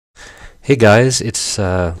Hey guys, it's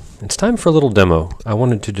time for a little demo. I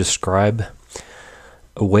wanted to describe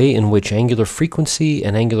a way in which angular frequency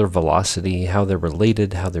and angular velocity, how they're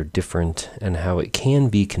related, how they're different, and how it can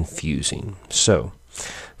be confusing. So,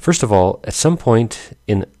 first of all, at some point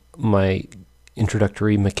in my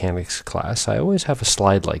introductory mechanics class, I always have a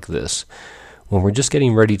slide like this. When we're just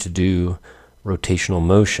getting ready to do rotational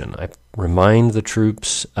motion, I remind the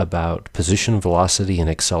troops about position, velocity, and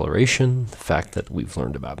acceleration, the fact that we've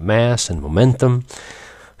learned about mass and momentum,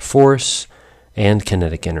 force, and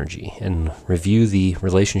kinetic energy, and review the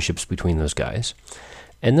relationships between those guys.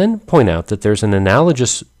 And then point out that there's an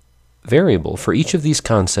analogous variable for each of these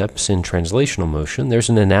concepts in translational motion. There's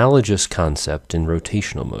an analogous concept in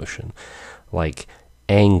rotational motion. Like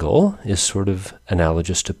angle is sort of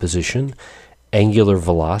analogous to position. Angular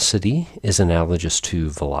velocity is analogous to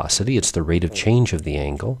velocity. It's the rate of change of the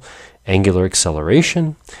angle. Angular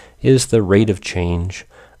acceleration is the rate of change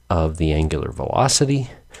of the angular velocity.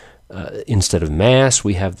 Instead of mass,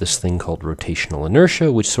 we have this thing called rotational inertia,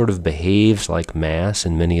 which sort of behaves like mass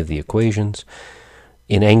in many of the equations.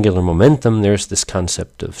 In angular momentum, there's this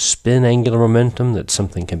concept of spin angular momentum, that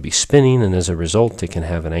something can be spinning, and as a result, it can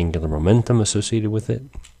have an angular momentum associated with it.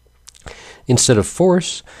 Instead of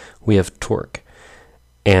force, we have torque.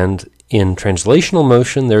 And in translational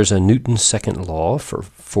motion, there's a Newton's second law for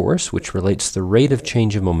force, which relates the rate of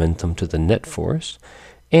change of momentum to the net force.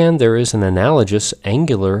 And there is an analogous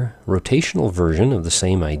angular rotational version of the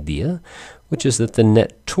same idea, which is that the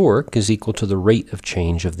net torque is equal to the rate of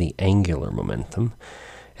change of the angular momentum.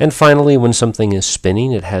 And finally, when something is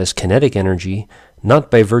spinning, it has kinetic energy,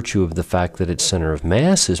 not by virtue of the fact that its center of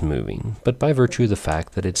mass is moving, but by virtue of the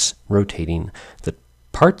fact that it's rotating. The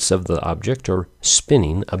parts of the object are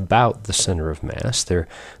spinning about the center of mass.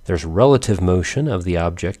 There's relative motion of the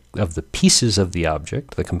object, of the pieces of the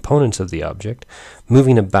object, the components of the object,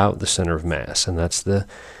 moving about the center of mass, and that's the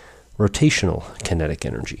rotational kinetic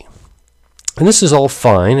energy. And this is all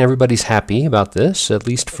fine. Everybody's happy about this, at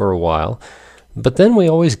least for a while. But then we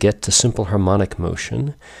always get to simple harmonic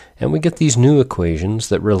motion, and we get these new equations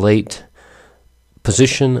that relate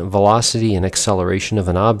position, velocity, and acceleration of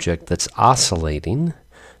an object that's oscillating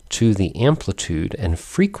to the amplitude and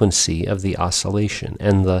frequency of the oscillation.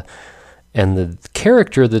 And the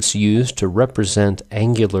character that's used to represent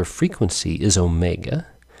angular frequency is omega.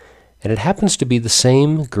 And it happens to be the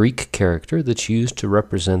same Greek character that's used to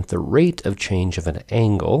represent the rate of change of an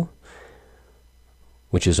angle,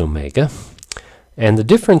 which is omega. And the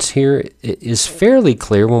difference here is fairly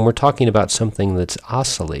clear when we're talking about something that's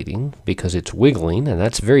oscillating, because it's wiggling, and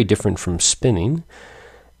that's very different from spinning.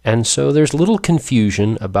 And so there's little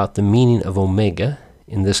confusion about the meaning of omega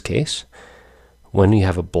in this case when you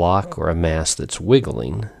have a block or a mass that's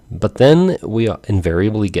wiggling. But then we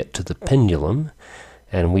invariably get to the pendulum,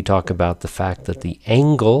 and we talk about the fact that the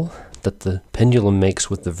angle that the pendulum makes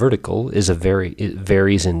with the vertical is it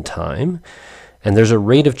varies in time. And there's a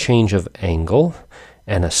rate of change of angle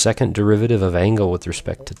and a second derivative of angle with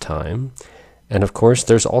respect to time. And of course,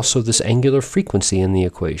 there's also this angular frequency in the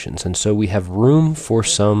equations. And so we have room for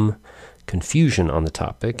some confusion on the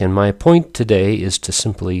topic. And my point today is to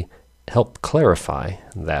simply help clarify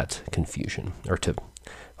that confusion, or to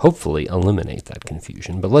hopefully eliminate that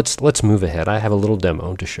confusion. But let's move ahead. I have a little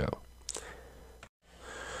demo to show.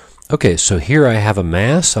 Okay, so here I have a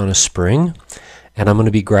mass on a spring, and I'm going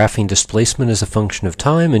to be graphing displacement as a function of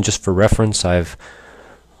time. And just for reference, I've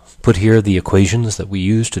put here the equations that we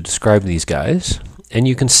use to describe these guys. And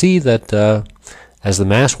you can see that as the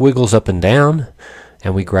mass wiggles up and down,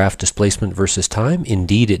 and we graph displacement versus time,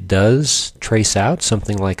 indeed it does trace out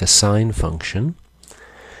something like a sine function.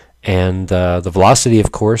 And the velocity,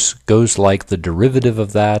 of course, goes like the derivative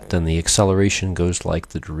of that, and the acceleration goes like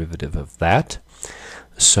the derivative of that.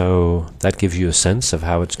 So that gives you a sense of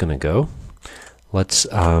how it's going to go.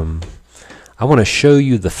 I want to show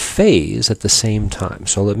you the phase at the same time.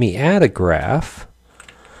 So let me add a graph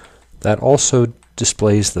that also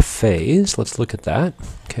displays the phase. Let's look at that.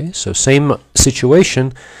 Okay, so same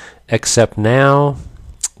situation, except now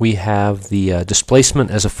we have the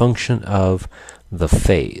displacement as a function of the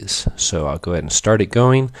phase. So I'll go ahead and start it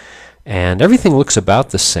going, and everything looks about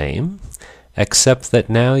the same, except that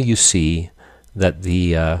now you see that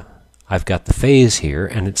I've got the phase here,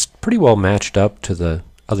 and it's pretty well matched up to the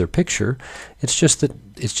other picture. It's just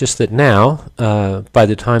that now, by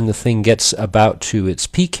the time the thing gets about to its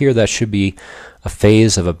peak here, that should be a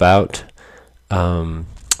phase of about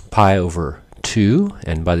pi over 2,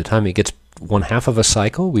 and by the time it gets 1/2 of a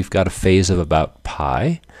cycle, we've got a phase of about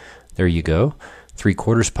pi. There you go,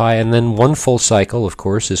 3/4 pi, and then one full cycle, of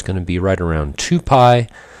course, is going to be right around 2 pi.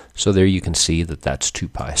 So there you can see that that's 2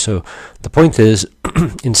 pi. So the point is,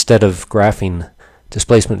 instead of graphing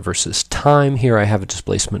displacement versus time, here I have a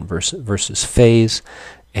displacement versus phase,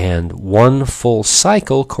 and 1 full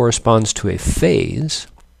cycle corresponds to a phase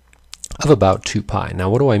of about 2 pi. Now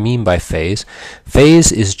what do I mean by phase?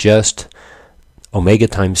 Phase is just omega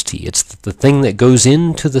times t. It's the thing that goes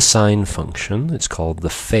into the sine function. It's called the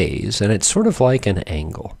phase, and it's sort of like an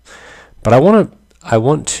angle. But I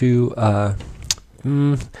want to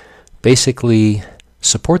basically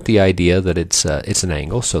support the idea that it's an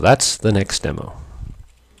angle, so that's the next demo.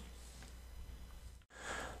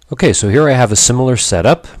 Okay, so here I have a similar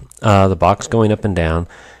setup, the box going up and down.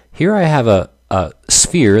 Here I have a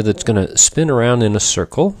sphere that's going to spin around in a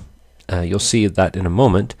circle. You'll see that in a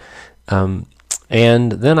moment.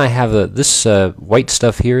 And then I have this white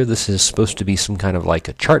stuff here. This is supposed to be some kind of like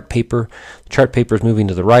a chart paper. The chart paper is moving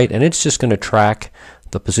to the right, and it's just going to track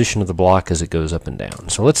the position of the block as it goes up and down.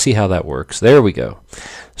 So let's see how that works. There we go.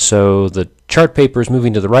 So the chart paper is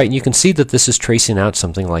moving to the right, and you can see that this is tracing out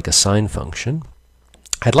something like a sine function.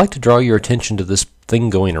 I'd like to draw your attention to this thing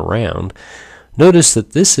going around. Notice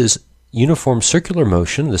that this is uniform circular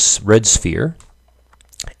motion, this red sphere,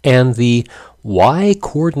 and the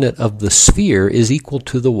y-coordinate of the sphere is equal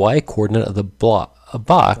to the y-coordinate of the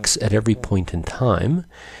box at every point in time.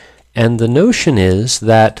 And the notion is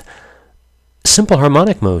that simple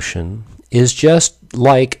harmonic motion is just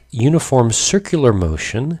like uniform circular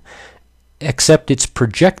motion, except it's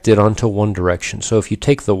projected onto one direction. So if you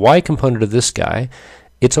take the y component of this guy,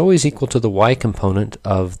 it's always equal to the y component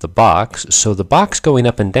of the box, so the box going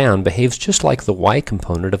up and down behaves just like the y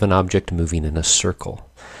component of an object moving in a circle.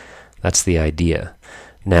 That's the idea.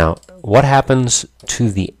 Now, what happens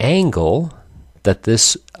to the angle that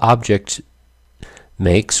this object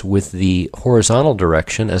makes with the horizontal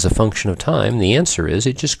direction as a function of time? The answer is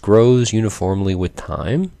it just grows uniformly with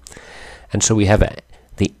time. And so we have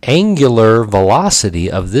the angular velocity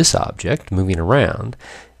of this object moving around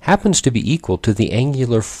happens to be equal to the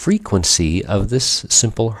angular frequency of this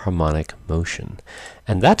simple harmonic motion.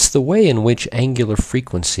 And that's the way in which angular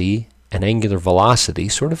frequency and angular velocity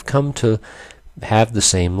sort of come to have the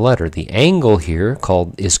same letter. The angle here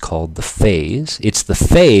is called the phase. It's the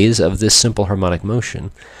phase of this simple harmonic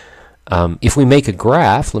motion. If we make a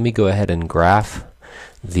graph, let me go ahead and graph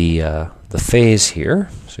the phase here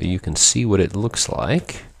so you can see what it looks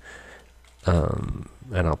like.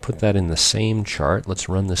 And I'll put that in the same chart. Let's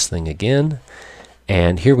run this thing again.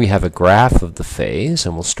 And here we have a graph of the phase,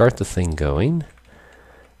 and we'll start the thing going.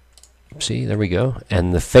 See, there we go.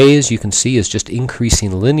 And the phase, you can see, is just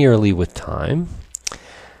increasing linearly with time.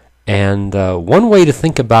 And one way to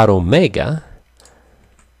think about omega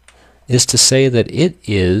is to say that it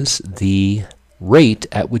is the rate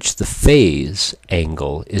at which the phase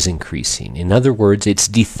angle is increasing. In other words, it's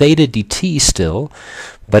d theta dt still,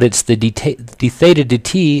 but it's the d theta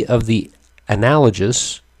dt of the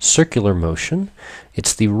analogous circular motion.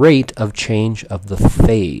 It's the rate of change of the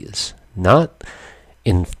phase. Not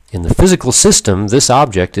in the physical system, this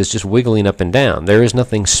object is just wiggling up and down. There is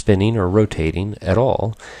nothing spinning or rotating at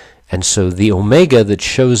all. And so the omega that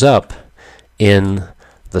shows up in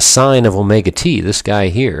the sine of omega t, this guy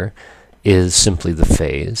here, is simply the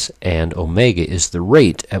phase, and omega is the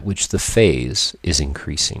rate at which the phase is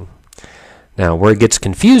increasing. Now, where it gets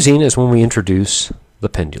confusing is when we introduce the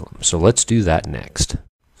pendulum. So let's do that next.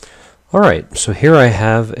 All right, so here I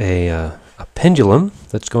have a pendulum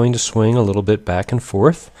that's going to swing a little bit back and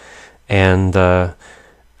forth, and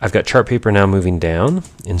I've got chart paper now moving down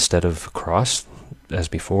instead of across as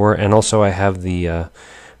before, and also I have the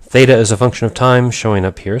theta as a function of time showing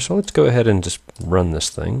up here. So let's go ahead and just run this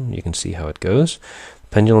thing. You can see how it goes.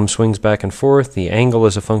 Pendulum swings back and forth. The angle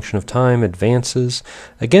as a function of time advances.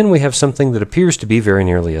 Again, we have something that appears to be very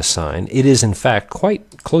nearly a sine. It is, in fact,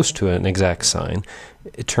 quite close to an exact sine.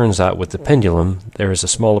 It turns out with the pendulum, there is a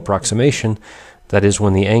small approximation. That is,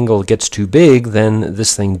 when the angle gets too big, then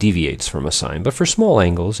this thing deviates from a sine. But for small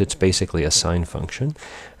angles, it's basically a sine function.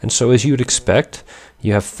 And so, as you'd expect,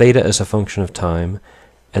 you have theta as a function of time.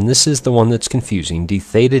 And this is the one that's confusing. d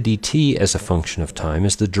theta dt as a function of time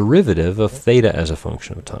is the derivative of theta as a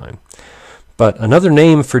function of time. But another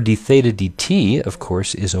name for d theta dt, of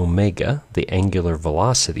course, is omega, the angular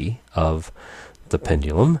velocity of the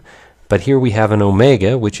pendulum. But here we have an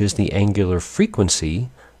omega, which is the angular frequency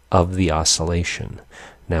of the oscillation.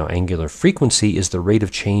 Now, angular frequency is the rate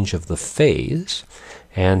of change of the phase.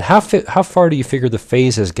 And how far do you figure the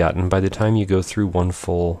phase has gotten by the time you go through one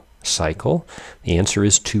full cycle? The answer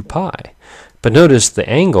is 2 pi. But notice the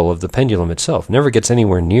angle of the pendulum itself never gets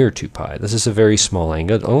anywhere near 2 pi. This is a very small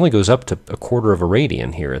angle. It only goes up to 1/4 of a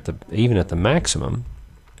radian here, even at the maximum.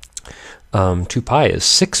 2 pi is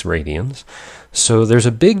 6 radians. So there's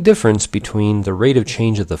a big difference between the rate of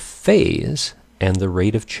change of the phase and the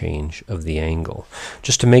rate of change of the angle.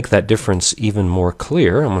 Just to make that difference even more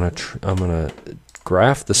clear, I'm gonna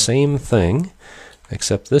graph the same thing,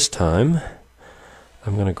 except this time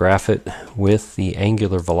I'm going to graph it with the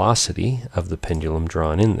angular velocity of the pendulum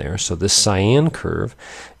drawn in there. So this cyan curve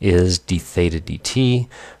is d theta dt.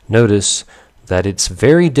 Notice that it's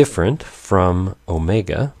very different from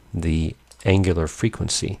omega, the angular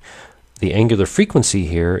frequency. The angular frequency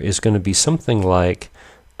here is going to be something like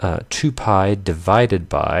 2 pi divided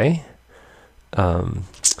by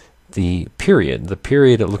the period. The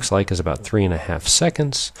period, it looks like, is about 3.5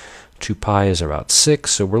 seconds. 2 pi is about 6,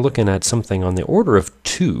 so we're looking at something on the order of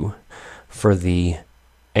 2 for the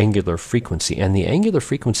angular frequency, and the angular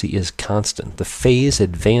frequency is constant. The phase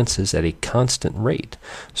advances at a constant rate,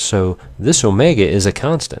 so this omega is a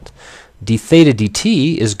constant. d theta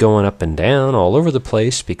dt is going up and down all over the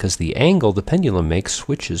place because the angle the pendulum makes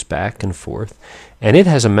switches back and forth, and it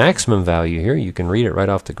has a maximum value here. You can read it right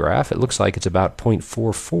off the graph. It looks like it's about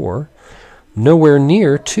 0.44, nowhere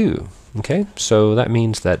near 2. Okay, so that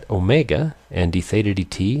means that omega and d theta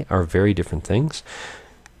dt are very different things.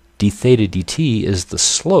 D theta dt is the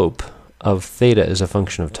slope of theta as a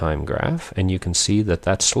function of time graph, and you can see that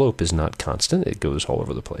that slope is not constant. It goes all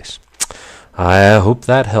over the place. I hope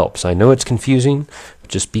that helps. I know it's confusing.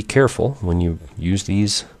 Just be careful when you use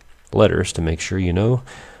these letters to make sure you know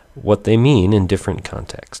what they mean in different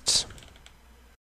contexts.